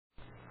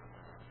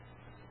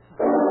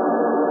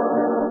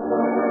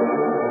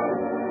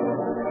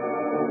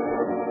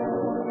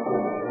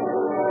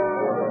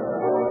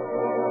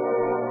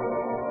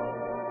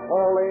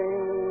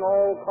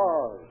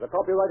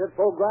copyrighted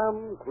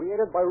program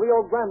created by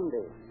Rio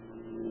Grande.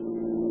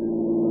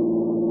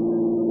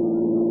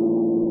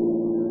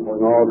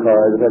 All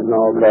cars, attention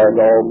all cars,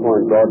 all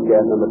points,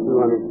 broadcast number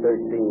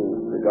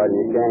 213 regarding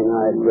the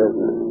Shanghai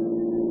prisoner.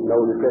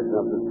 No description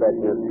of suspect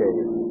in this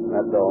case.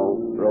 That's all.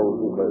 Rolls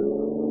and clear.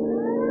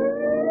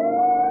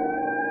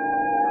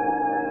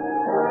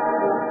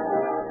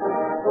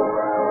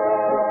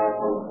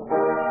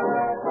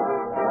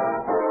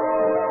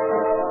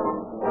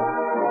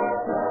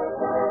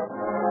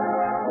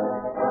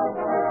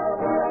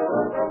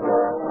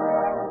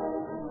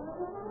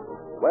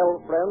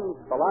 Well, friends,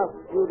 the last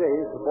few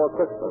days before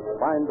Christmas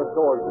find the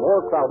stores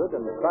more crowded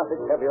and the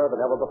traffic heavier than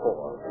ever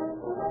before.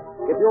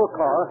 If your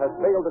car has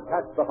failed to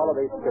catch the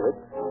holiday spirit,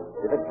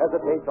 if it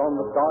hesitates on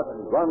the start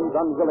and runs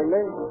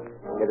unwillingly,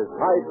 it is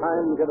high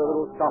time to get a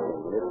little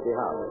shopping in its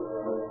behalf.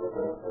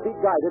 Be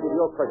guided in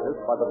your purchase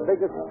by the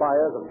biggest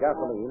buyers of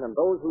gasoline and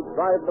those who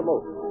drive the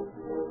most.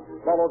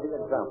 Follow the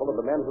example of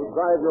the men who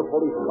drive your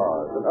police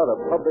cars and other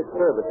public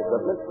service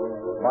equipment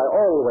by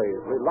always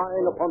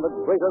relying upon the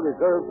greater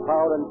reserve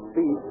power and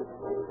speed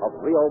of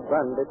Rio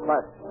Grande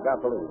Class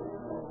gasoline.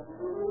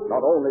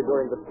 Not only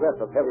during the stress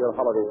of heavier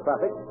holiday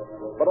traffic,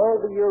 but all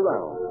the year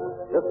round,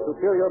 this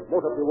superior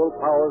motor fuel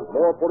powers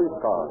more police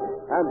cars,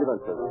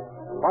 ambulances,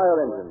 fire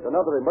engines, and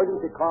other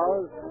emergency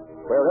cars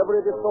wherever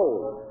it is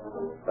sold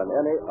than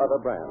any other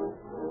brand.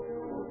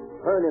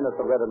 Turn in at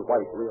the red and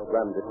white Rio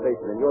Grande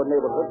station in your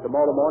neighborhood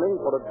tomorrow morning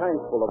for a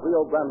tank full of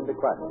Rio Grande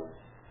Crack,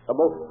 the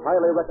most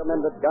highly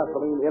recommended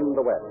gasoline in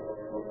the West.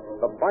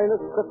 The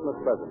finest Christmas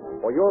present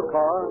for your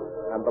car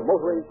and the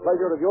motoring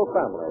pleasure of your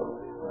family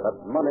that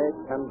money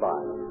can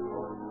buy.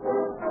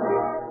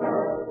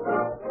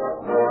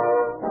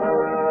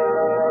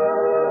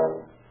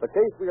 The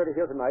case we are to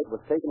hear tonight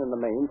was taken in the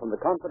main from the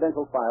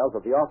confidential files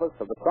of the office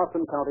of the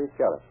Stockton County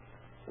Sheriff.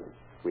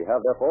 We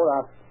have therefore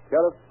asked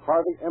Sheriff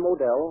Harvey M.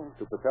 Odell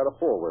to prepare a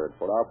foreword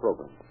for our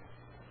program.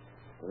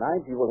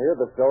 Tonight you will hear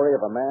the story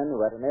of a man who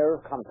had an air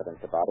of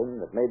confidence about him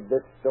that made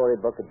this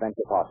storybook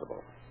adventure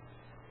possible.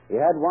 He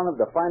had one of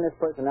the finest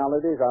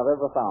personalities I've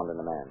ever found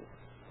in a man.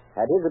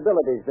 Had his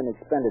abilities been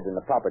expended in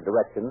the proper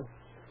direction,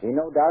 he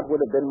no doubt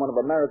would have been one of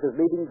America's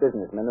leading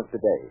businessmen of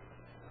today.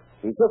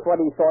 He took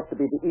what he thought to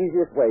be the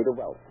easiest way to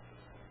wealth,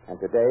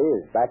 and today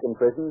is back in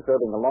prison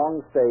serving a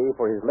long stay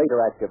for his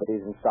later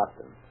activities in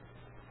Stockton.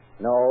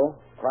 No,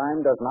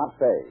 crime does not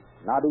pay,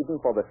 not even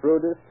for the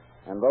shrewdest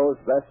and those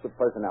blessed with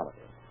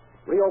personality.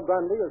 Rio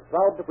Grande is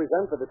proud to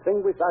present the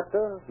distinguished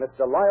actor,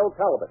 Mr. Lyle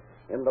Talbot,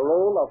 in the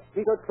role of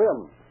Peter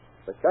Trim,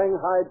 the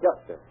Shanghai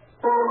Jester.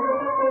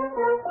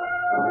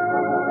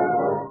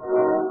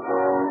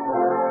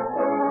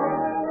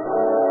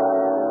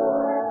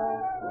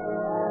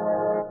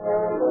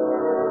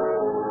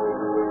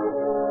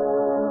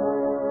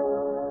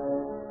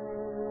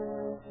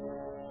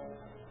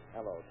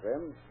 Hello,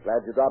 Trim.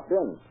 Glad you dropped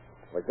in.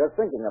 Was just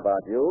thinking about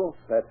you.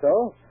 That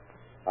so?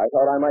 I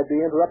thought I might be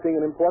interrupting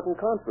an important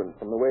conference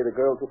from the way the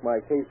girl took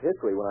my case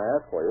history when I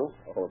asked for you.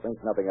 Oh, think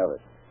nothing of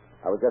it.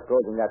 I was just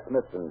closing that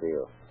Smithson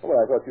deal. Well,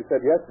 I thought you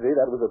said yesterday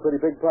that was a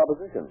pretty big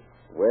proposition.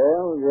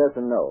 Well, yes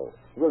and no.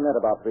 We'll net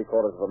about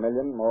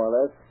 $750,000, more or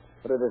less,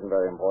 but it isn't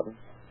very important.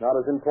 Not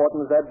as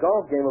important as that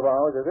golf game of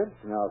ours, is it?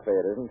 No, I'll say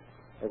it isn't.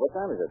 Hey, what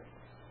time is it?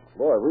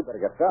 Boy, we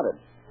better get started.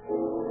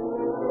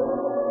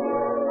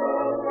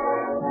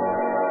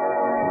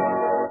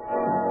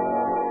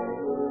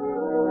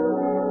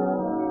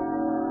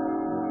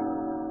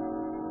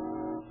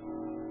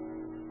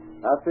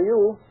 After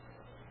you.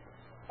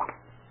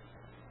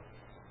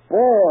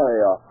 Boy,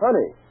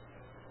 honey.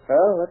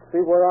 Well, let's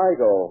see where I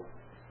go.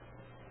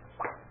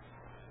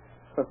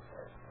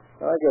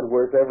 I get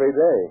worse every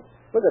day.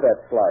 Look at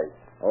that slice.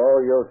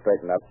 Oh, you'll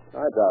straighten up.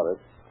 I doubt it.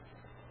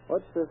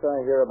 What's this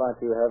I hear about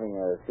you having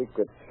a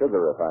secret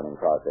sugar refining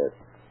process?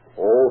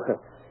 Oh,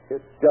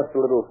 it's just a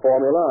little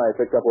formula I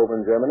picked up over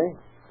in Germany.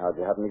 How'd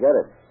you happen to get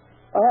it?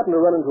 I happened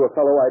to run into a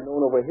fellow I'd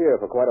known over here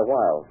for quite a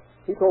while.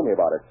 He told me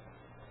about it.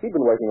 He'd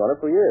been working on it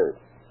for years.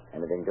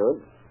 Anything to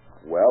it?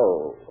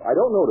 Well, I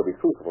don't know to be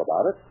truthful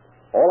about it.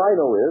 All I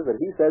know is that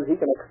he says he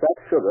can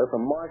extract sugar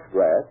from marsh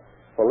grass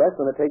for less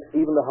than it takes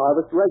even to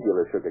harvest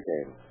regular sugar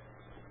cane.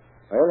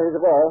 Well, here's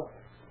the ball.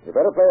 You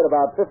better play it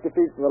about 50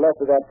 feet from the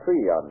left of that tree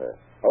yonder.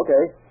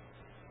 Okay.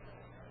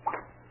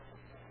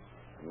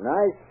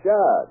 Nice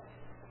shot.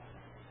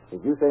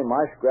 Did you say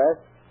marsh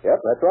grass?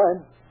 Yep, that's right.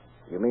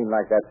 You mean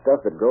like that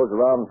stuff that grows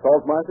around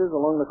salt marshes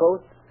along the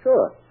coast?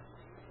 Sure.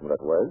 Will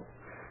it work?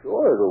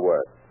 Sure it'll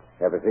work.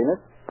 Ever seen it?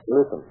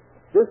 Listen,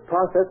 this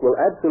process will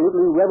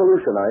absolutely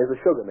revolutionize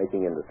the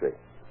sugar-making industry.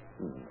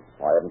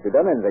 Why haven't you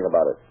done anything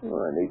about it?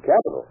 Well, I need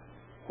capital.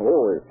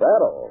 Oh, is that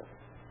all?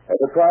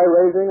 Ever try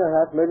raising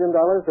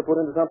 $500,000 to put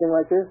into something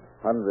like this?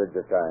 Hundreds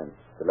of times.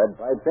 The lead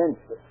pipe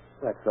cinch.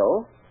 That's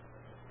so?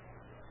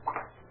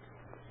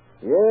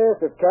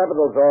 Yes, if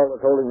capital's all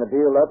that's holding the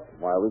deal up,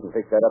 why, we can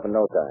fix that up in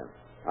no time.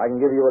 I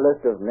can give you a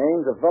list of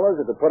names of fellows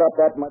that could put up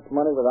that much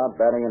money without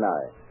batting an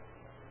eye.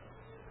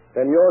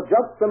 Then you're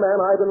just the man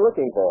I've been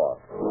looking for.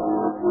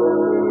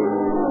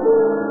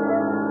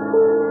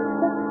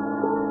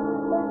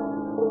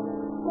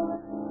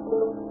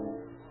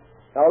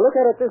 Now, look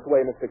at it this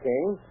way, Mr.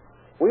 King.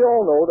 We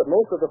all know that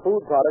most of the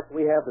food products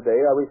we have today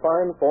are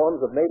refined forms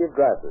of native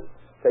grasses.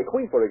 Take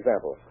wheat, for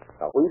example.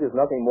 Now, wheat is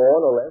nothing more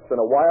nor less than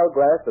a wild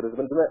grass that has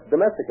been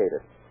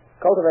domesticated,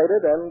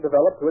 cultivated, and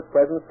developed to its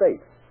present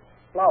state.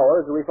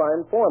 Flour is a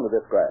refined form of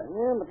this grass.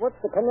 Yeah, but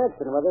what's the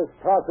connection with this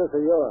process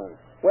of yours?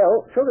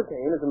 Well,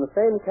 sugarcane is in the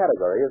same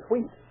category as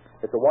wheat.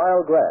 It's a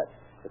wild grass,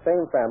 the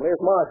same family as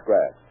marsh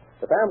grass.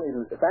 The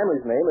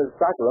family's name is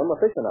Saccharum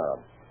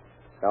officinarum.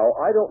 Now,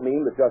 I don't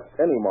mean that just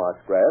any marsh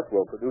grass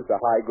will produce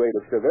a high grade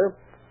of sugar,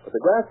 but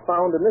the grass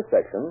found in this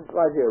section,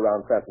 right here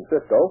around San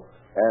Francisco,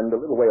 and a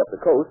little way up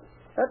the coast,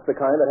 that's the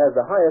kind that has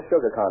the highest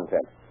sugar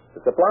content.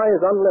 The supply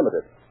is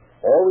unlimited.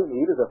 All we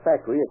need is a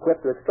factory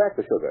equipped to extract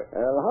the sugar.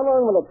 How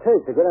long will it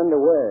take to get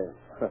underway?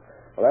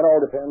 Well, that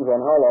all depends on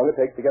how long it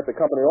takes to get the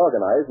company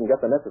organized and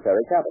get the necessary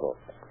capital.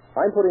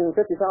 I'm putting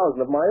 $50,000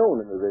 of my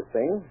own into this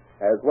thing,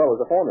 as well as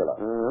a formula.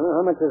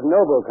 How much is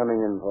Noble coming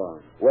in for?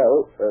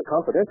 Well,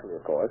 confidentially,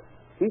 of course.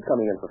 He's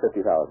coming in for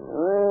 $50,000.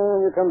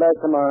 Well, you come back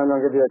tomorrow and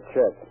I'll give you a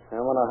check. I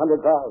want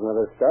 100,000 of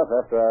this stuff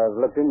after I've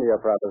looked into your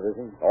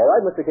proposition. All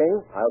right, Mr.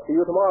 King. I'll see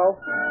you tomorrow.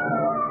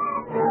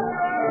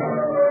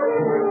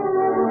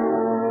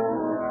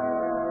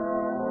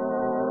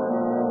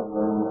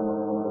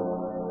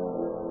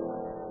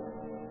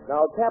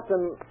 Now,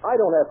 Captain, I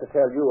don't have to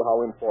tell you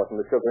how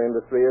important the sugar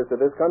industry is to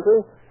this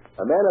country.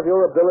 A man of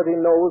your ability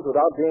knows,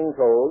 without being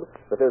told,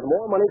 that there's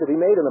more money to be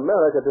made in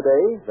America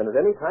today than at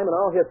any time in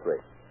our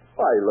history.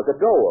 Why, look at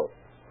Dole.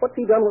 What's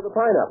he done with the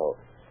pineapple?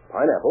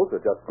 Pineapples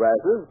are just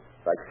grasses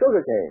like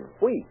sugarcane,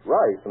 wheat,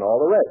 rice, and all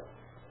the rest.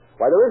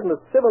 Why, there isn't a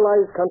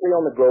civilized country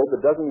on the globe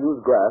that doesn't use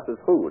grass as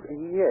food.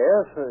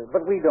 Yes,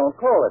 but we don't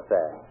call it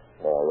that.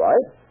 All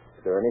right.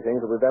 Is there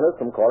anything to prevent us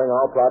from calling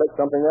our product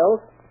something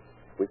else?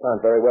 We can't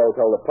very well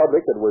tell the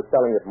public that we're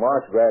selling it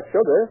marsh grass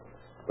sugar,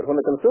 but when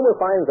the consumer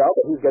finds out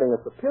that he's getting a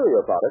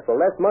superior product for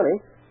less money,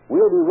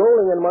 we'll be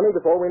rolling in money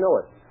before we know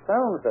it.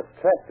 Sounds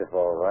attractive,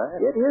 all right.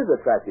 It is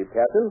attractive,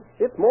 Captain.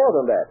 It's more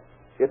than that.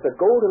 It's a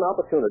golden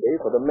opportunity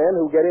for the men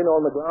who get in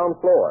on the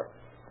ground floor.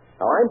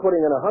 Now, I'm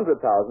putting in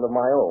 100,000 of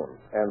my own,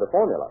 and the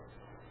formula.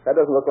 That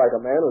doesn't look like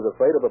a man who's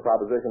afraid of a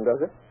proposition,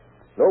 does it?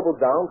 Noble's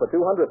down for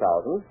 200,000,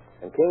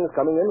 and King's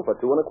coming in for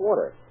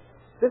 225.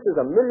 This is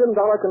 $1 million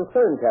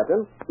concern,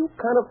 Captain. You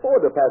can't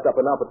afford to pass up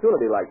an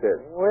opportunity like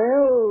this.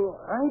 Well,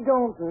 I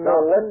don't know. Now,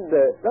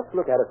 let's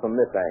look at it from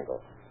this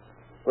angle.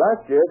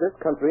 Last year, this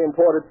country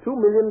imported 2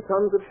 million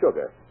tons of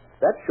sugar.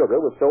 That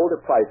sugar was sold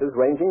at prices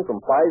ranging from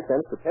 5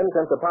 cents to 10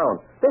 cents a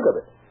pound. Think of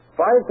it.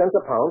 5 cents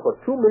a pound for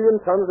 2 million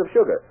tons of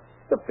sugar.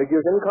 The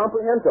figure's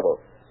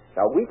incomprehensible.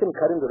 Now, we can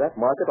cut into that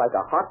market like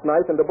a hot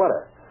knife into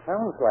butter.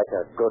 Sounds like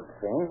a good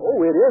thing.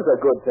 Oh, it is a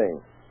good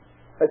thing.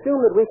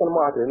 Assume that we can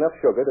market enough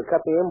sugar to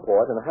cut the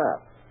import in half.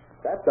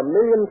 That's 1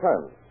 million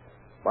tons.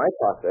 My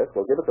process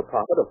will give us a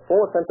profit of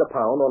 4 cents a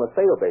pound on a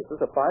sale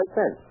basis of 5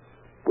 cents.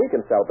 We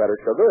can sell better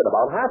sugar at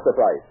about half the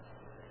price.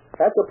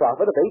 That's a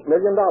profit of $8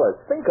 million.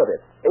 Think of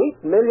it.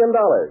 $8 million.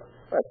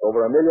 That's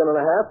over $1.5 million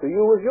to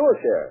you as your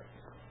share.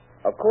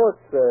 Of course,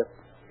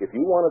 if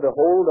you wanted to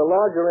hold a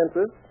larger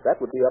interest,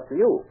 that would be up to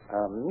you.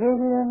 $1.5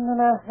 million.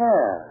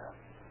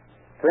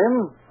 Trim,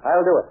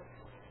 I'll do it.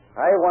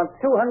 I want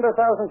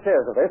 200,000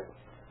 shares of this.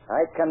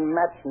 I can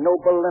match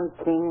Noble and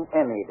King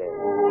any day.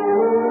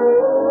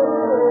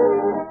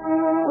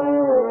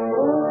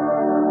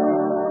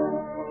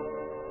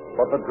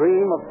 But the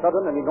dream of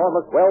sudden and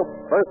enormous wealth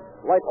burst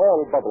like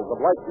all bubbles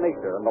of life's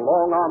nature, and the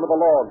long arm of the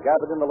law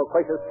gathered in the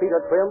loquacious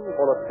Peter Trim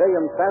for a stay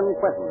in San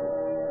Quentin.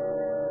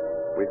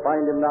 We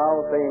find him now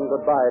saying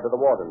goodbye to the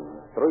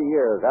warden, 3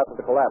 years after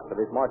the collapse of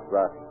his marsh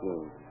grass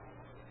scheme.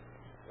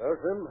 Well,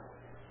 Trim,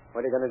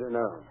 what are you going to do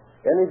now?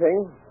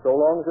 Anything, so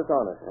long as it's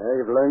honest.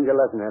 You've learned your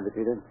lesson, have you,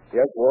 Peter?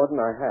 Yes,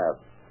 Warden, I have.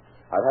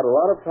 I've had a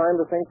lot of time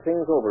to think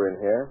things over in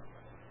here.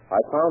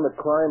 I found that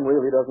crime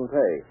really doesn't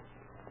pay.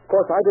 Of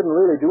course, I didn't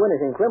really do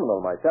anything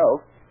criminal myself.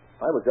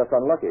 I was just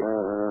unlucky.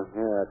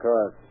 Yeah, of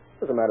course.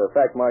 As a matter of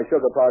fact, my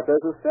sugar process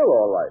is still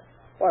all right.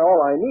 Why, all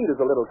I need is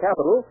a little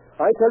capital.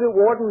 I tell you,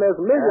 Warden, there's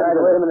millions...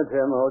 Wait a minute,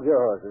 Tim. Hold your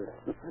horses.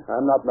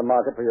 I'm not in the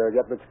market for your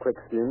get-rich-quick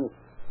schemes.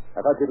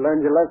 I thought you'd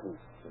learned your lesson.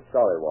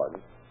 Sorry,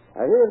 Warden.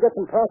 I hear you've got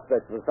some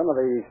prospects with some of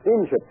the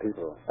steamship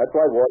people. That's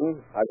right,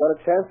 Warden. I've got a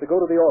chance to go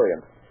to the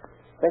Orient.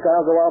 Think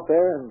I'll go out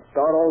there and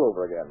start all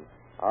over again.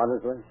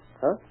 Honestly?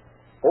 Huh?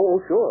 Oh,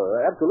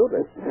 sure.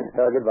 Absolutely.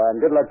 Well, goodbye, and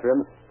good luck,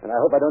 Trim. And I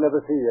hope I don't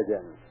ever see you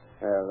again.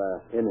 Well,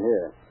 in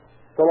here.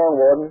 So long,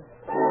 Warden.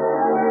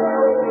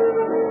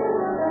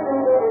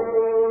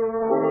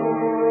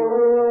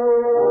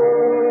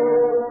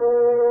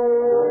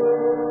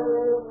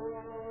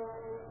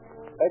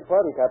 Beg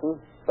pardon, Captain,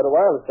 but a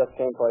wireless just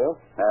came for you.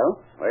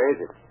 Well, where is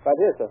it? Right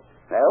here, sir.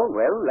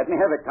 Well, let me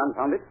have it,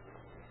 confound it.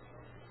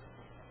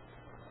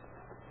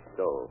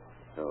 So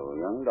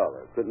young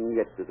Dollar couldn't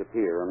get to the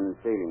pier on the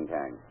sailing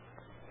time.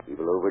 He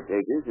will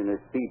overtake us in a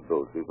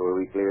speedboat before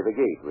we clear the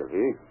gate, will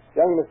he?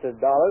 Young Mr.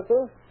 Dollar,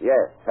 sir?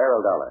 Yes,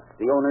 Harold Dollar,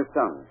 the owner's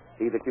son.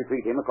 See that you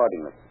treat him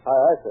accordingly.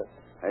 Aye, sir.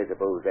 I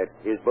suppose that's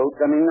his boat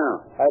coming now.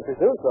 I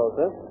presume so,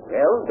 sir.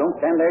 Well, don't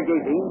stand there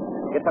gazing.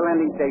 Get the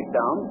landing stage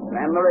down.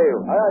 Man the rail.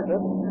 Aye, aye, sir.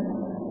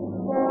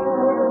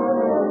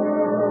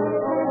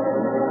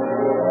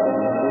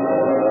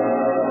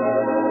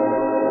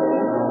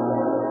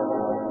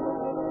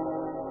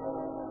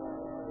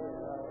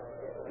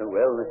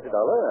 Well, Mr.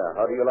 Dollar,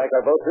 how do you like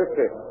our boat this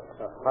trip?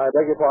 I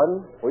beg your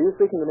pardon? Were you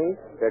speaking to me?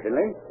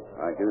 Certainly.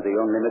 Aren't you the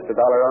only Mr.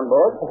 Dollar on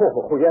board?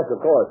 Oh, yes, of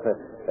course.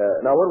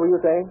 Now, what were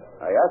you saying?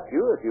 I asked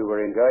you if you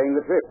were enjoying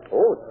the trip.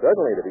 Oh,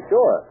 certainly, to be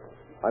sure.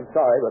 I'm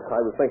sorry, but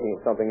I was thinking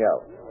of something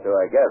else. So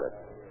I gathered.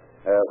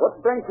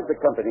 What branch of the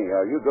company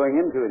are you going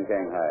into in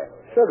Shanghai?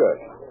 Sugar.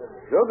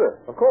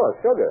 Sugar? Of course,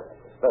 sugar.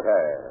 But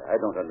I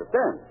don't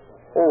understand.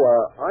 Oh,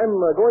 I'm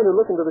going to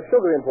look into the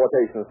sugar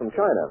importations from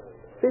China.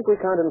 See if we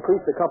can't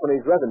increase the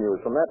company's revenues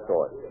from that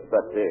source.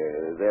 But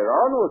there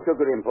are no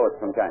sugar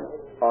imports from China.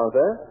 Aren't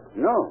there?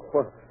 No.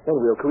 Well, then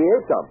we'll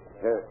create some.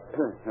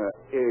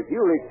 If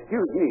you'll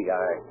excuse me,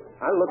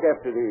 I'll look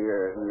after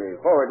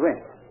the forward wind.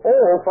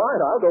 Oh, fine.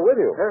 I'll go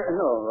with you.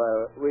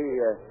 No,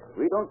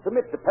 we don't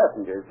permit the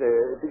passengers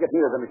to get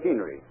near the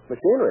machinery.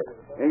 Machinery?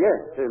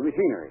 Yes,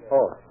 machinery.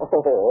 Oh,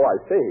 I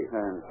see.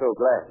 I'm so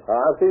glad.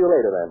 I'll see you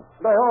later, then.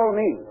 By all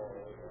means.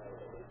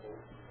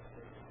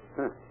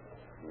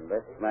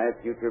 That's my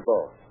future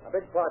boss. I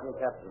beg pardon,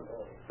 Captain.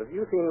 Have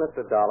you seen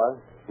Mr. Dollar?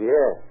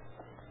 Yes.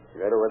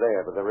 Right over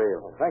there by the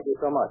rail. Thank you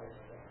so much.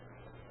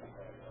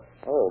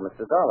 Oh,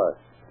 Mr. Dollar.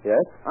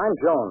 Yes? I'm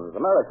Jones,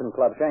 American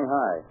Club,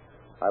 Shanghai.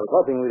 I was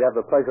hoping we'd have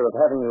the pleasure of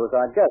having you as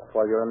our guest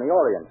while you're in the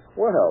Orient.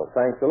 Well,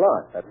 thanks a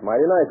lot. That's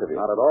mighty nice of you.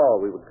 Not at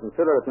all. We would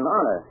consider it an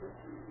honor.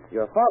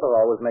 Your father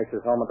always makes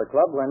his home at the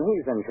club when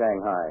he's in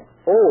Shanghai.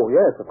 Oh,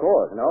 yes, of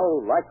course.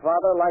 Like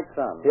father, like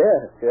son.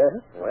 Yes, yes.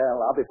 Well,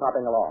 I'll be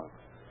popping along.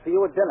 See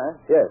you at dinner.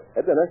 Yes,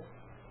 at dinner.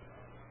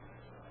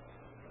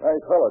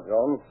 Nice fellow,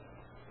 Jones.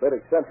 Bit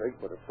eccentric,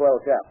 but a swell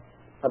chap.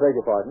 I beg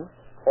your pardon?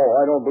 Oh,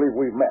 I don't believe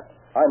we've met.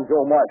 I'm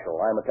Joe Marshall.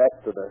 I'm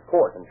attached to the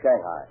court in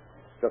Shanghai.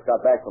 Just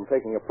got back from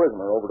taking a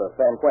prisoner over to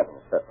San Quentin.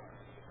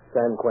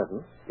 San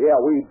Quentin? Yeah,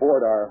 we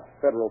board our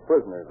federal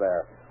prisoners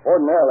there.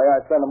 Ordinarily,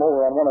 I'd send them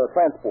over on one of the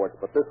transports,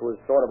 but this was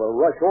sort of a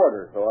rush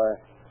order, so I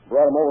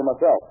brought them over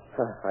myself.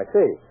 I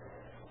see.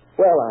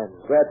 Well, I'm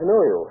glad to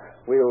know you.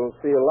 We'll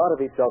see a lot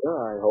of each other,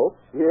 I hope.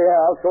 Yeah,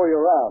 I'll show you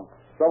around.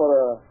 Some of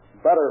the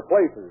better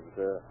places,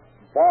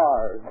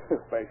 bars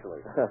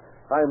especially.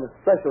 I'm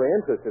especially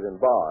interested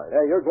in bars.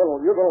 Yeah, you're going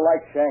to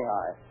like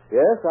Shanghai.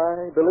 Yes,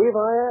 I believe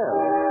I am.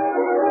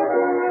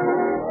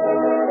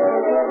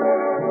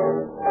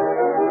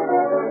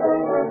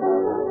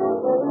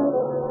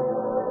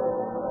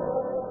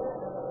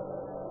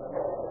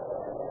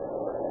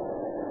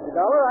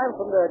 Dollar, I'm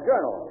from the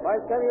Journal.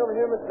 Mind standing over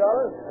here, Mr.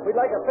 Dollar? We'd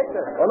like a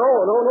picture. Oh,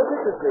 no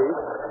pictures, please.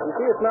 You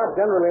see, it's not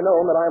generally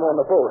known that I'm on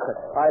the boat.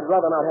 I'd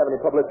rather not have any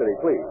publicity,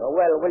 please. Well,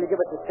 will you give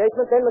us a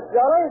statement then, Mr.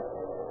 Dollar?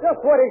 Just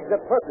what is the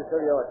purpose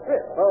of your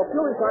trip? Oh,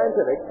 purely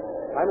scientific.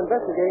 I'm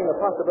investigating the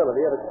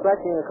possibility of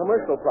extracting a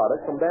commercial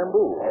product from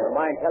bamboo. You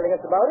mind telling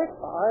us about it?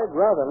 I'd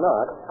rather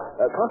not.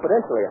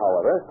 Confidentially,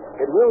 however,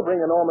 it will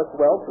bring enormous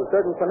wealth to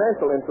certain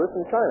financial interests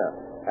in China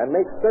and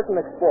make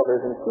certain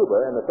exporters in Cuba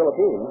and the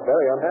Philippines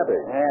very unhappy.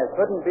 It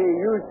couldn't be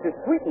used to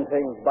sweeten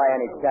things by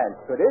any chance,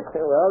 could it?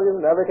 Well, you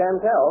never can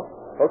tell.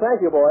 Well,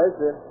 thank you, boys.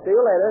 See you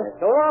later.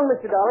 So long,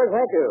 Mr. Dollar.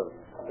 Thank you.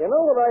 You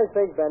know what I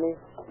think, Benny?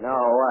 No,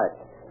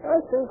 what? I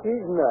think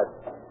he's nuts.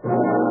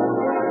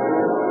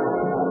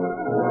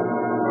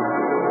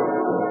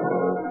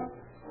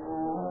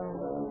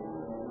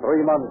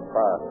 3 months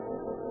passed.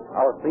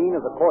 Our scene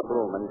is a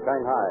courtroom in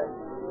Shanghai.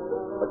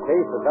 The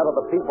case is that of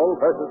the people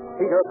versus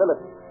Peter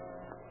Phillips.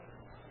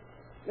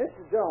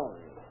 Mr.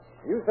 Jones,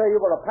 you say you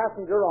were a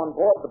passenger on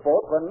board the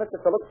boat when Mr.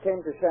 Phillips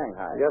came to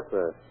Shanghai. Yes,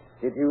 sir.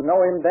 Did you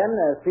know him then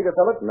as Peter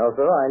Phillips? No,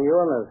 sir. I knew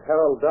him as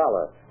Harold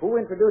Dollar. Who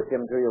introduced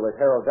him to you as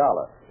Harold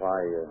Dollar? Why,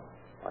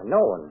 I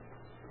know him.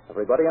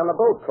 Everybody on the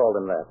boat called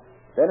him that.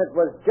 Then it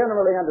was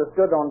generally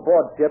understood on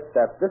board ship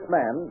that this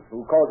man,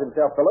 who calls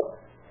himself Phillips,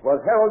 was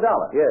Harold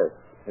Dollar. Yes,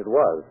 it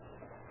was.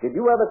 Did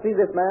you ever see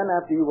this man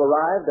after you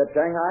arrived at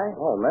Shanghai?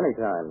 Oh, many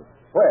times.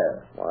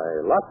 Where? Why,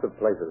 lots of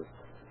places.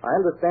 I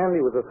understand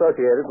he was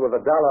associated with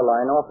the Dollar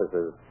Line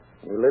officers.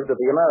 He lived at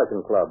the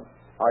American Club.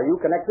 Are you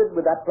connected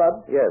with that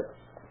club? Yes.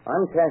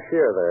 I'm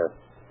cashier there.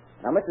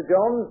 Now, Mr.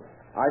 Jones,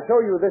 I show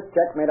you this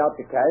check made out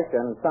to cash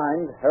and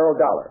signed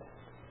Harold Dollar.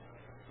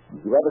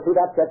 Did you ever see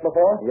that check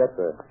before? Yes,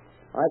 sir.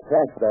 I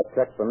cashed that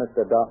check for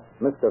Mr.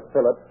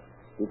 Phillips.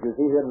 Did you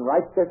see him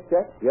write this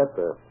check? Yes,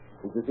 sir.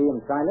 Did you see him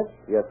sign it?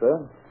 Yes,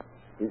 sir.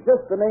 Is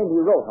this the name he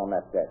wrote on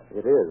that check?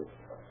 It is.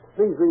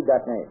 Please read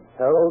that name.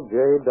 Harold J.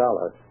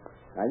 Dollar.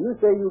 Now, you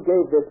say you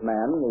gave this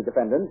man, the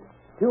defendant,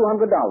 $200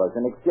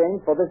 in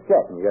exchange for this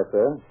check. Yes,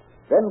 sir.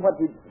 Then what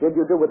did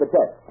you do with the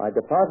check? I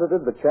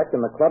deposited the check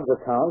in the club's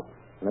account,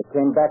 and it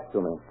came back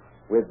to me.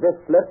 With this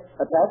slip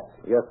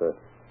attached? Yes, sir.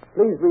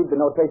 Please read the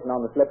notation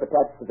on the slip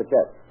attached to the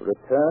check.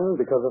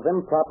 Returned because of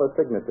improper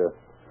signature.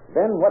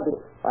 Then what did...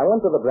 I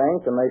went to the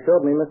bank, and they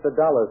showed me Mr.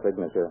 Dollar's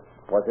signature.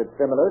 Was it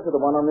similar to the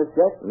one on this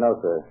check? No,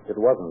 sir. It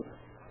wasn't.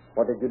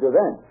 What did you do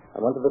then?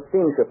 I went to the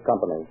steamship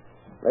company.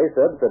 They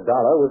said the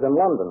Dollar was in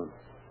London.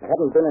 I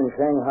hadn't been in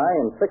Shanghai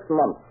in 6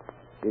 months.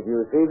 Did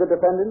you see the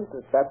defendant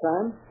at that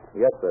time?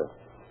 Yes, sir.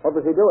 What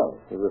was he doing?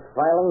 He was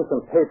filing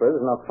some papers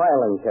in a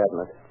filing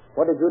cabinet.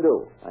 What did you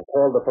do? I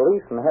called the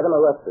police and had him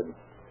arrested.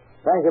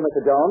 Thank you,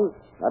 Mr. Jones.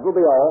 That will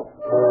be all.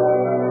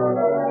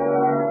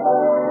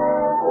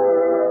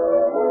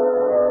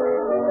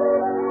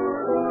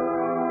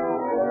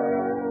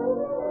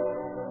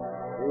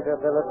 Peter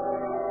Phillips,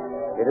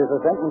 it is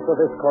the sentence of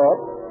this court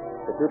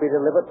that you be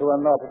delivered to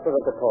an officer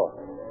of the court,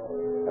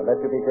 and that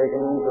you be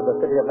taken to the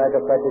city of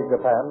Nagasaki,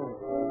 Japan,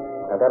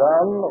 and that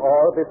on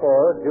or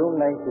before June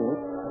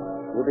 19th,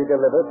 you be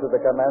delivered to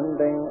the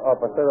commanding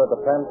officer of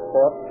the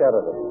transport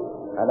Sheridan,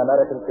 an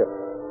American ship,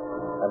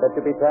 and that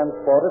you be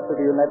transported to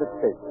the United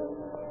States,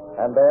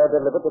 and there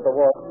delivered to the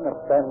warden of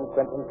San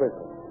Quentin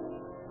Prison,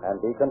 and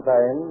be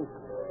confined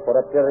for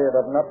a period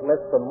of not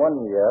less than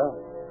 1 year,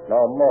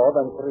 nor more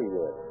than 3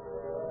 years.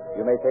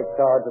 You may take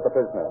charge of the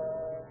prisoner.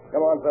 Come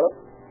on, Philip.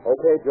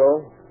 Okay,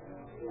 Joe.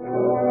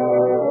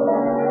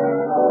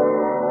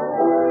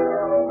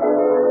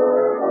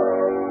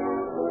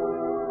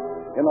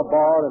 In a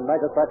bar in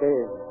Nagasaki,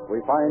 we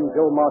find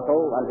Joe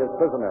Marshall and his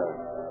prisoner,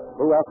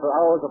 who, after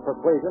hours of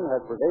persuasion,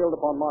 has prevailed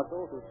upon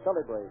Marshall to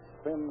celebrate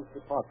Trim's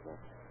departure.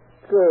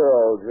 Good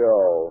old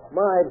Joe.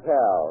 My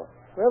pal.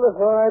 Never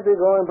thought I'd be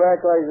going back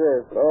like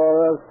this.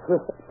 Oh,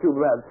 that's too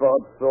bad,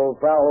 folks, old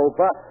pal.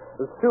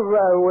 It's too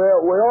bad.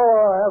 We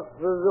all have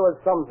to do it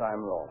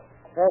sometime, though.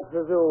 Have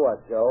to do what,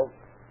 Joe?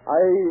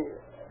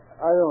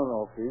 I don't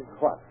know, Pete.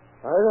 What?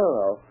 I don't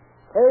know.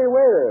 Hey,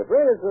 waiter,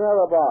 bring us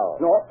another bottle.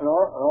 No.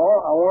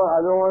 I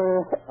don't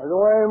want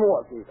any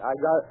more, Pete. I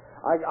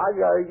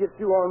gotta get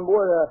you on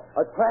board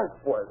a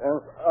transport,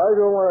 and I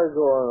don't want to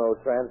go on no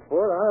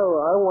transport.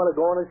 I want to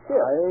go on a ship.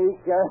 I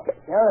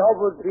can't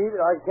help it, Pete.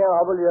 I can't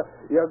help it.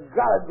 You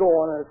gotta go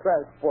on a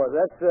transport.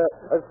 That's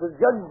the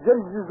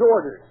judge's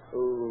orders.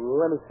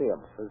 Let me see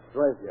him. It's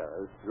right here.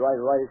 It's right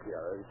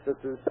here. It's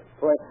just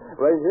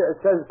right here. It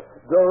says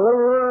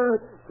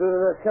deliver to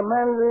the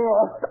commanding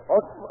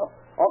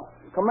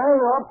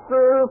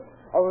officer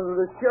of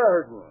the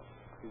Sheridan.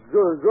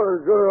 Good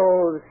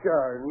old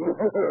Sheridan.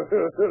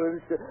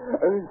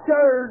 And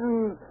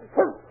Sheridan's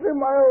 50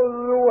 miles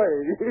away.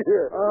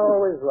 I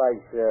always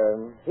liked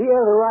Sheridan. He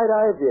had the right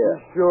idea.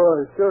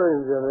 Sure, he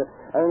did.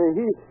 And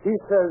he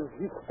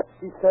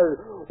says,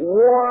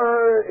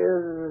 war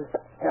is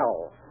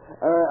hell.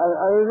 And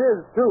it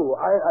is, too.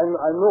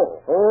 I know.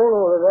 Oh,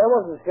 no, that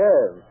wasn't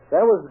Sheridan.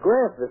 That was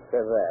Grant that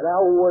said that.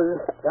 That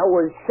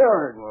was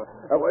Sheridan.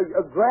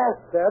 Grant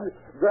said,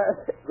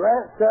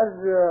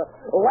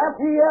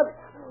 Lafayette,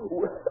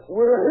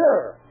 we're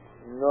here.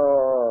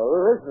 No,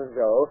 listen,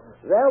 Joe.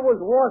 That was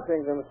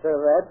Washington said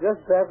that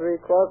just after he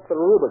crossed the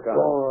Rubicon.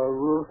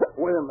 Oh,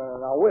 wait a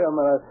minute now.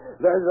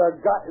 There's a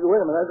guy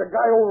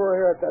over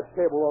here at that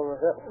table over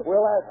here.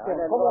 We'll ask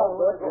him. Come on,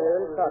 let's go.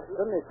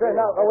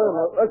 Now, wait a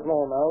minute.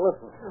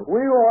 Listen.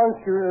 We want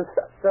you to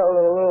settle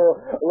a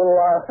little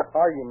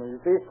argument,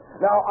 you see.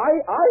 Now, I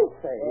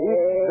say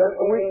that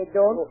we...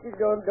 Don't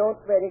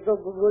very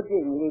good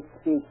English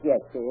speak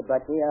yet,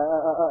 but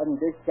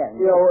understand.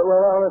 You know,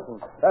 well, now, listen.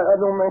 That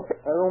don't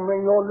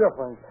make no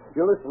difference.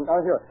 You listen,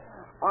 now here.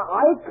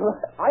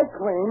 I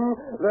claim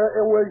that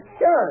it was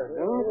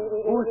Sheridan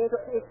who...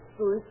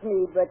 Excuse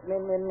me, but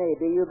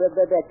maybe you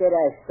better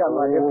ask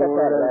someone to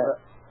prepare.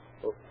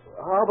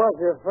 How about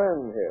your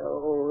friend here?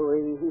 Oh,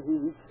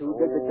 he's too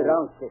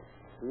drunk.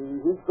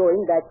 He's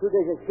going back to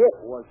the ship.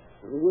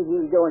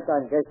 He don't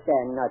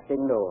understand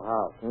nothing, no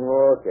how.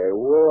 Okay,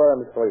 we'll let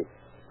him sleep.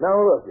 Now,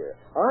 look here.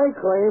 I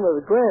claim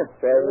that Grant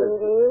says that...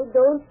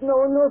 don't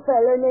know no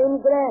fella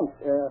named Grant.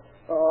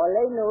 All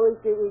I know is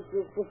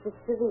this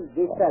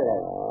fella.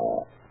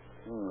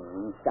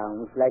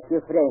 Sounds like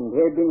your friend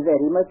here been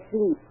very much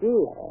sleepy.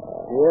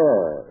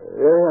 Yeah,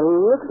 it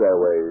looks that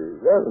way,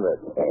 doesn't it?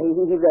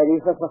 He's a very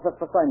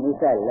funny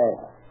fella.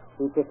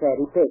 He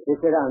carry papers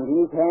around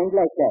in his hand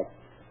like that.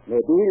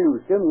 Maybe he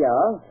lose them,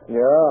 yeah?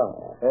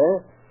 Yeah. Eh?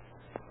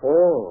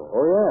 Oh,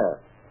 yeah.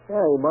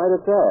 Yeah, he might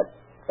have that.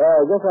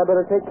 I guess I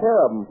better take care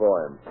of him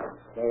for him.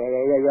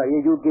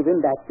 You give him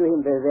back to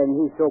him when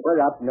he's sober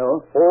up, no?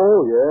 Oh,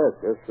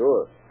 yes,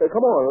 sure. Hey,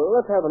 come on,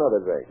 let's have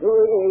another drink.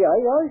 Yeah,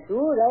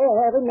 sure. I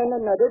have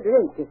another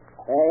drink.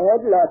 I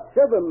had lots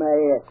of them.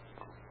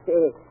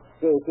 Say,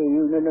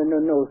 you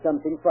know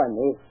something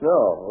funny? No,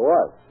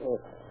 what?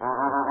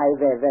 I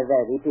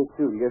very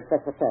peculiar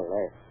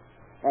fella.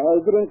 I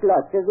drink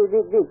lots of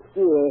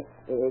whiskey,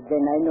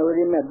 then I no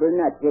remember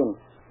nothing.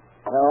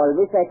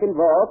 Always I can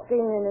walk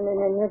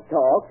and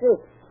talk,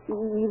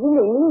 even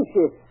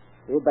English,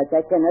 but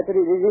I cannot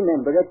really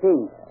remember a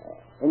thing.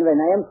 And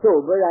when I am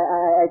sober,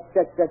 I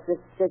stutter,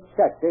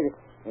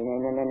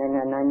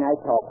 and I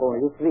talk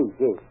only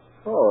Swedish.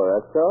 Oh,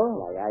 that's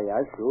so?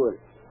 Yeah, sure.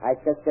 I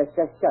stutter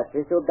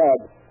so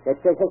bad that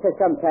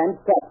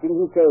sometimes Captain,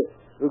 he say,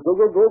 go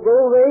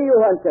away,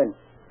 Johansson.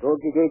 Go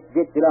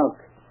get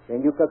drunk. Then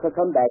you can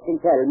come back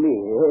and tell me.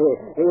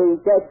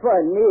 Ain't that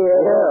funny?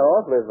 Yeah,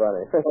 awfully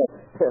funny.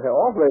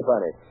 Awfully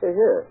funny.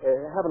 Here,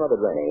 have another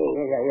drink.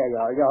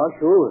 Yeah,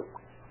 sure.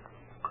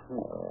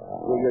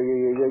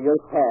 You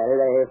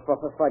tell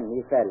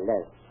funny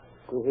fellas.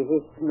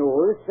 His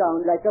snores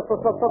sound like a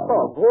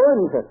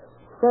foghorn.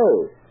 Say,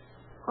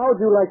 how'd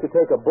you like to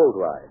take a boat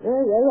ride?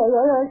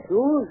 Yeah.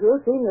 Sure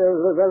thing.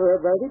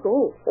 Very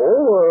go.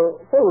 Oh,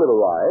 for a little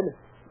ride.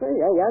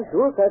 Yeah,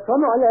 sure.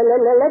 Come on,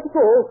 let's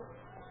go.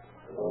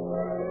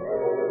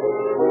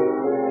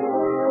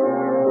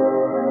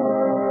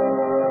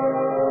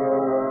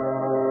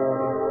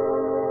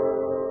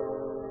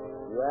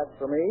 You asked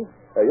for me?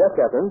 Yes,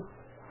 Captain.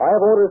 I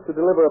have orders to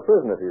deliver a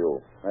prisoner to you.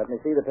 Let me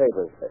see the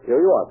papers.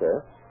 Here you are, sir.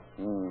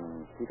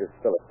 Peter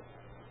Phillips.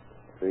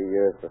 3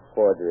 years for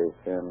forgery.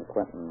 Sam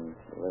Quentin,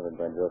 delivered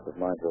by Joseph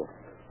Marshall.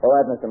 All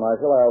right, Mr.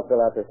 Marshall, I'll fill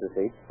out this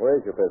receipt. Where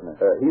is your prisoner?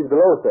 He's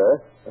below,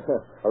 sir.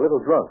 A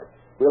little drunk.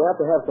 We'll have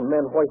to have some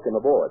men hoist him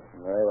aboard.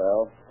 Very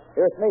well.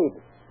 Here's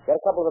Smead. Get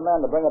a couple of the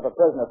men to bring up a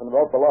prisoner from the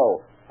boat below.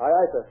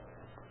 Aye, sir.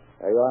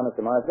 There you are, Mr.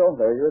 Marshall.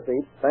 There's your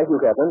receipt. Thank you,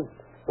 Captain.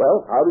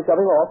 Well, I'll be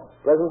shoving off.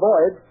 Pleasant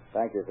voyage.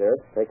 Thank you, sir.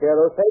 Take care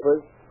of those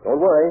papers. Don't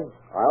worry.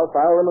 I'll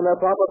file them in their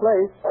proper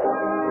place.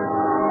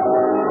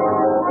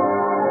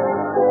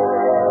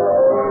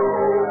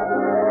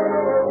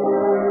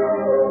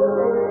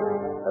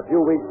 A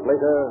few weeks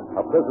later,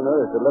 a prisoner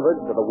is delivered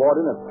to the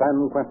warden at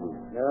San Quentin.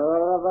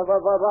 Calm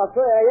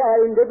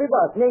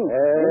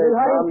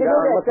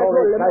down. What's all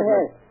the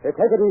excitement?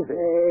 Take it easy.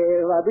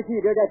 Vad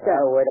betyder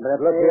detta? Wait a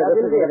minute. Look here.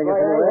 This is getting us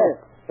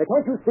anywhere.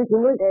 Can't you speak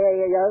English?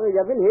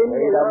 Jag vill hem.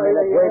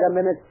 Wait a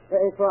minute.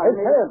 It's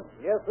him.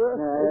 Yes, sir.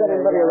 You got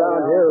anybody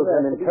around here who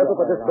can interpret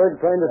what this bird's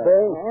trying to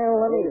say? Well,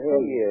 let me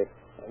see.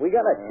 We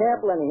got a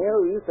chaplain here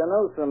who used to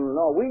know some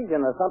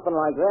Norwegian or something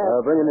like that.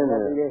 Bring him in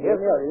here.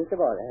 Yes, sir.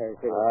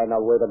 Now,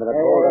 wait a minute.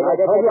 I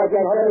told you I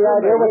didn't have any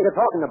idea what you're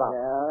talking about.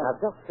 Yeah. Now,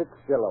 just sit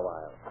still a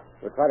while.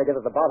 We'll try to get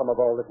at the bottom of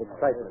all this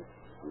excitement.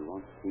 You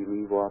want to see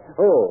me what?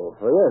 Oh,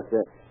 yes.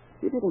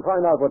 You didn't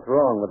find out what's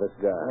wrong with this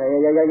guy.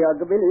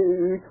 Jag vill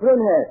ut från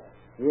här.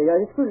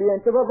 Jag skulle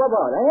inte vara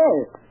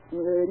här.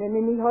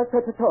 Ni har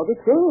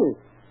tagit fel.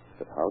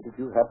 But how did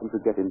you happen to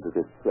get into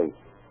this place?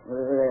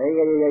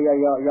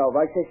 Jag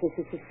var i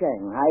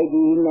Shanghai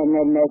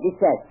när de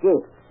satt.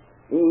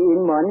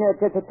 En man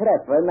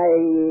träffade mig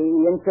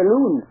i en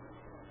saloon.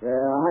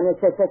 Han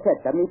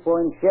satte mig på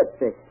en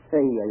skepp.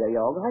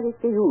 Jag hade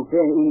inte gjort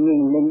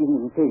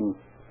ingenting.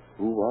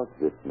 Who was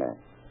this man?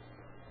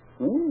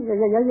 Jag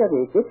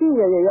vet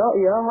inte.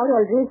 Jag har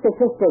aldrig sett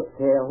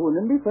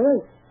honom förr.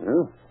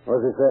 What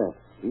does he say?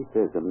 He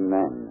says a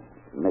man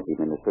met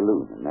him in a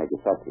saloon in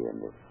Nagasaki,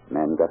 and the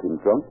man got him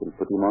drunk and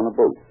put him on a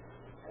boat.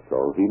 That's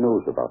all he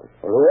knows about it.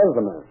 Well, who was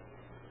the man?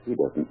 He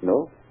doesn't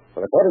know.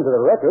 Well, according to the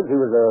records, he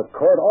was a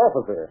court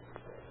officer.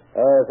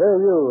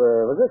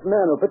 Was this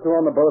man who put you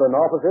on the boat an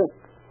officer?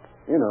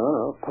 You know,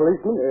 a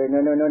policeman?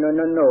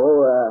 No.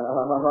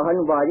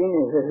 Han var en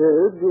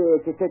hög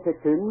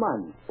tunn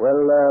man. Well,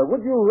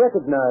 would you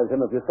recognize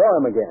him if you saw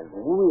him again? Ja.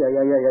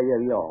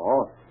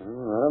 I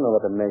don't know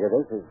what to make of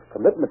this. His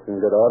commitment's in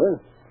good order.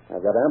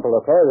 I've got ample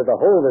authority to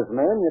hold this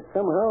man, yet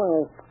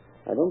somehow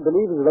I don't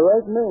believe he's the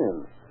right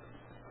man.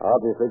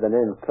 Obviously, the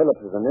name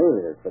Phillips is an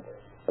alias, but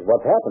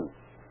what's happened?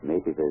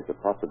 Maybe there's a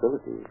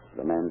possibility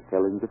the man's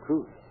telling the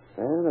truth.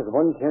 Well, there's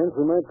one chance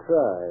we might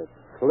try.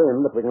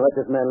 Slim, but we can let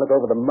this man look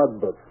over the mug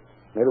book.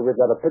 Maybe we've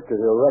got a picture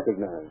he'll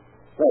recognize.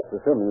 That's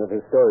assuming that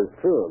his story's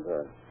true, of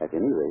course. At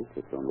any rate,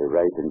 it's only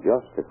right and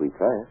just that we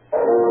try it.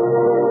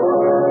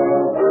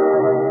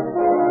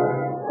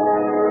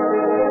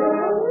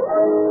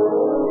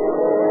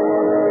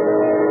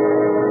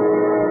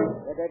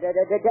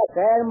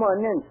 Detta är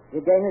mannen.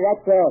 Den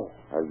rätt där.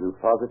 Are you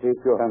positive,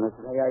 Johannes?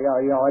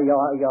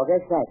 Jag är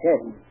säker.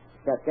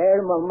 Detta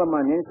är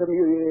mannen som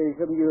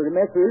gjorde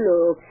mig full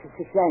och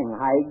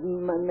Shanghai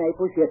mig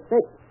på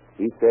skeppet.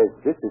 He says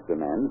this is the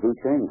man who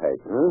Shanghai.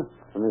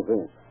 Let me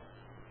see.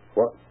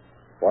 What?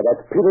 Why,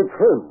 that's Peter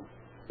Trim.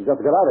 He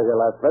just got out of here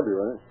last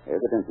February.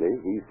 Evidently,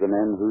 he's the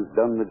man who's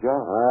done the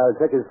job. I'll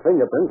check his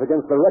fingerprints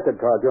against the record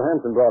card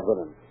Johansson brought with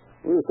him.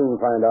 We'll soon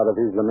find out if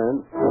he's the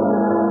man.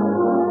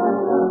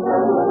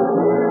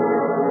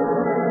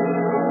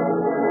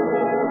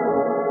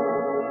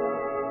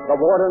 The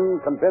warden,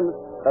 convinced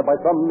that by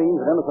some means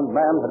an innocent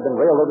man had been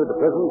railroaded to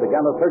prison,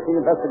 began a searching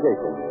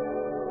investigation.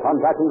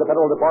 Contacting the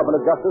Federal Department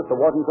of Justice, the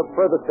warden took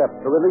further steps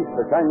to release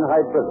the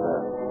Shanghai prisoner.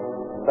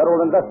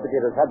 Federal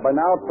investigators had by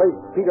now traced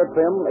Peter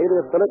Trim,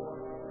 alias Phillips,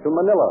 to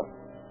Manila.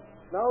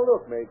 Now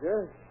look,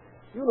 Major.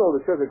 You know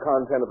the sugar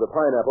content of the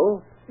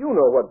pineapple. You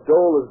know what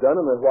Dole has done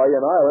in the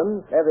Hawaiian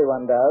Islands.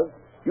 Everyone does.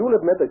 You'll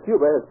admit that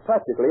Cuba has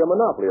practically a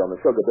monopoly on the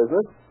sugar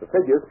business. The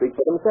figures speak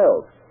for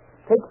themselves.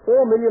 Take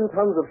 4 million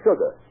tons of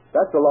sugar.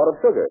 That's a lot of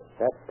sugar.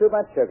 That's too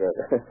much sugar.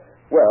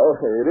 Well,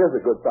 it is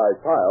a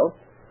good-sized pile.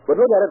 But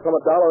look at it from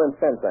a dollar and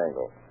cents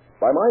angle.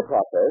 By my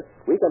process,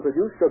 we can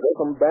produce sugar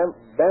from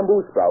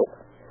bamboo sprouts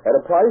at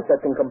a price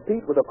that can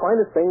compete with the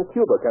finest thing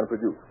Cuba can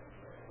produce.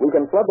 We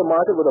can flood the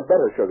market with a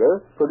better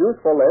sugar, produce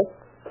for less,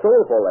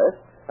 sold for less,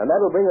 and that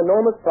will bring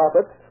enormous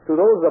profits to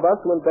those of us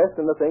who invest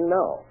in the thing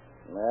now.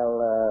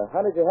 Well,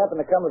 how did you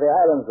happen to come to the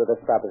islands with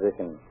this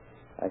proposition?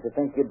 I should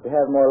think you'd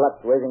have more luck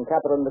raising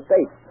capital in the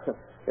States.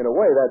 In a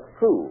way, that's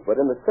true. But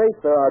in the States,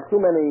 there are too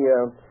many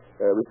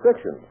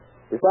restrictions.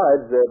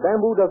 Besides,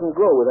 bamboo doesn't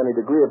grow with any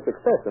degree of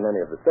success in any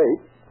of the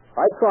states.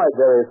 I've tried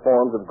various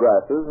forms of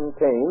grasses and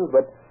canes,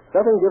 but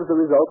nothing gives the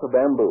result of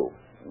bamboo.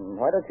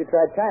 Why don't you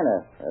try China?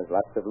 There's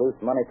lots of loose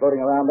money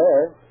floating around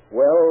there.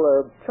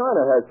 Well,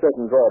 China has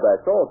certain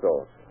drawbacks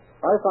also.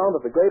 I found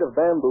that the grade of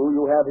bamboo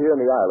you have here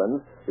in the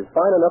islands is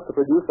fine enough to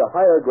produce a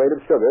higher grade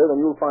of sugar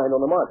than you'll find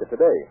on the market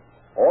today.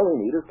 All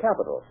we need is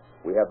capital.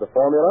 We have the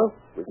formula,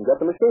 we can get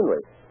the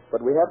machinery,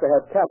 but we have to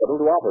have capital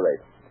to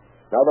operate.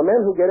 Now, the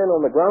men who get in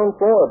on the ground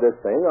floor of this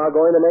thing are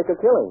going to make a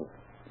killing.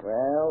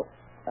 Well,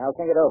 I'll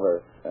think it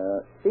over.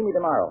 See me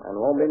tomorrow. And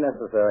won't be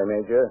necessary,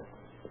 Major.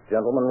 This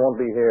gentleman won't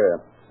be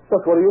here.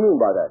 Just what do you mean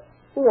by that?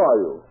 Who are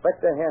you?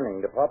 Inspector Henning,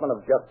 Department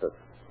of Justice.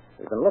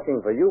 We've been looking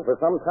for you for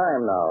some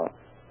time now.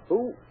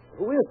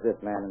 Who is this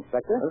man,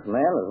 Inspector? This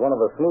man is one of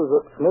the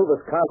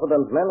smoothest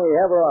confidence men we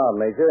have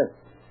around, Major.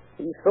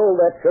 He sold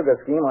that sugar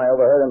scheme I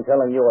overheard him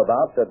telling you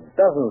about to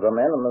dozens of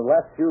men in the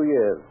last few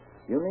years.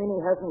 You mean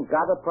he hasn't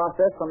got a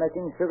process for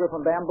making sugar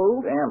from bamboo?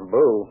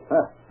 Bamboo?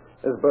 Huh.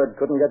 This bird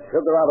couldn't get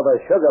sugar out of a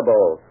sugar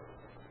bowl.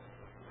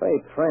 Say,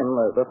 Trim,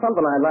 there's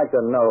something I'd like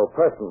to know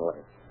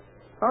personally.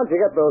 How'd you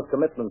get those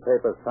commitment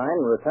papers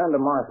signed and returned to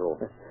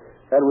Marshall?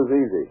 That was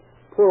easy.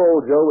 Poor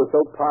old Joe was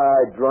so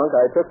pie-eyed drunk,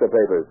 I took the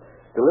papers,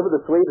 delivered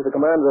the suite to the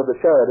commander of the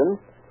Sheridan,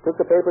 took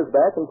the papers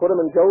back and put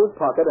them in Joe's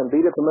pocket and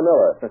beat it to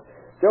Manila.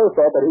 Joe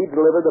thought that he'd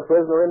delivered the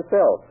prisoner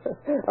himself.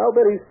 I'll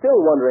bet he's still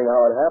wondering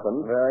how it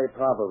happened. Very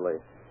probably.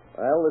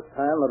 Well, this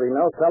time there'll be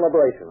no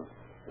celebration.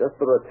 Just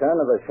the return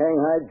of the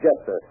Shanghai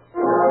Jester.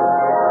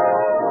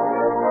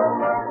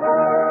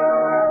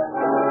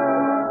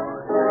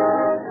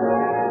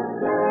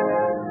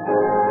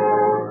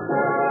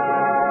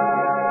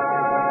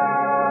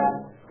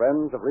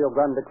 Friends of Rio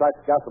Grande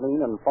Cracked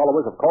Gasoline and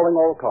followers of Calling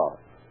All Cars.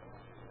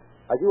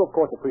 As you, of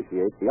course,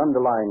 appreciate, the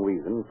underlying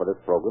reason for this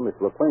program is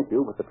to acquaint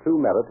you with the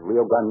true merit of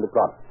Rio Grande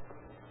products.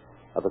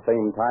 At the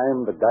same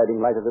time, the guiding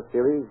light of this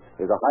series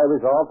is a high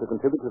resolve to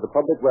contribute to the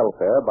public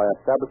welfare by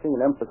establishing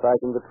and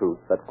emphasizing the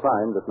truth that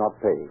crime does not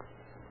pay.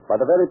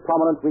 By the very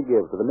prominence we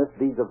give to the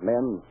misdeeds of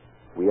men,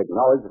 we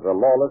acknowledge that the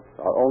lawless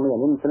are only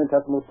an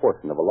infinitesimal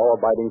portion of a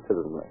law-abiding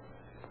citizenry.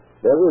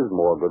 There is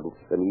more good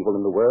than evil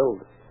in the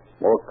world,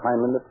 more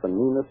kindliness than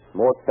meanness,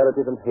 more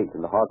charity than hate in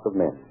the hearts of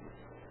men.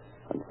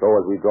 And so,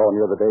 as we draw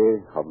near the day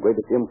of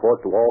greatest import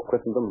to all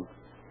Christendom,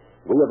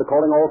 we of the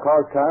Calling All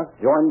Cars cast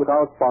join with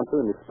our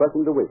sponsor in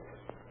expressing the wish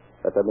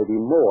that there may be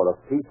more of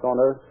peace on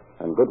earth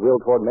and goodwill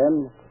toward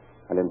men,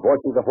 and in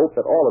voicing the hope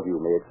that all of you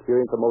may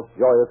experience a most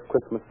joyous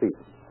Christmas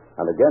season.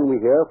 And again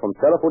we hear from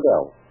Sheriff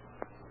Odell.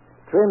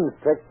 Trim's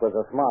trick was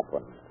a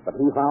smart one, but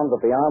he found that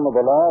the arm of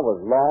the law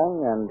was long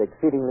and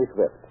exceedingly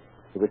swift.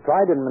 He was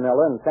tried in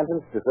Manila and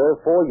sentenced to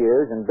serve 4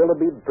 years in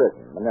Bilibid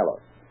Prison, Manila.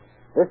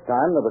 This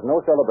time there was no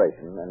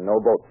celebration and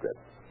no boat trip.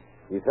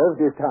 He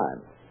served his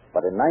time,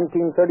 but in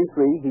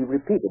 1933 he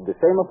repeated the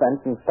same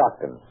offense in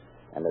Stockton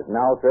and is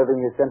now serving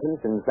his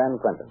sentence in San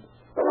Quentin.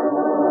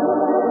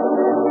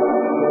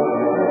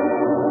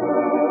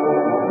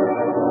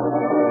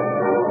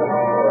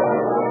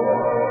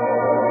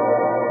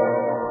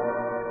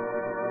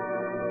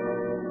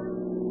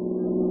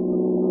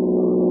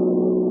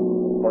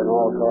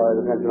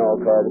 Attention all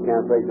cars, the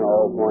cancellation of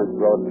all points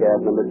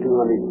broadcast number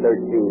 213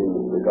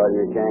 regarding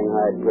the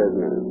Shanghai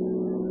prisoner.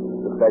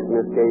 Suspect in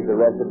this case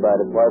arrested by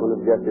Department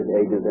of Justice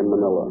agents in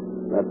Manila.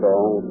 That's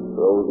all.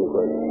 Rose and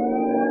questions.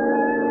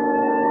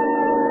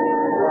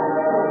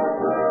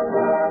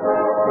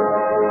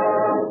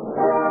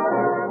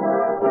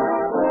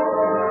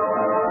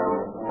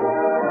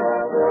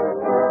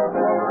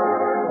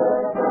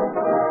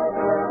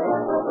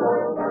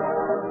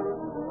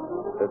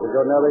 This is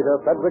your narrator,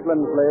 Frederick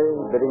Lindsley,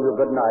 bidding you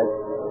good night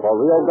for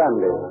Rio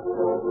Grande.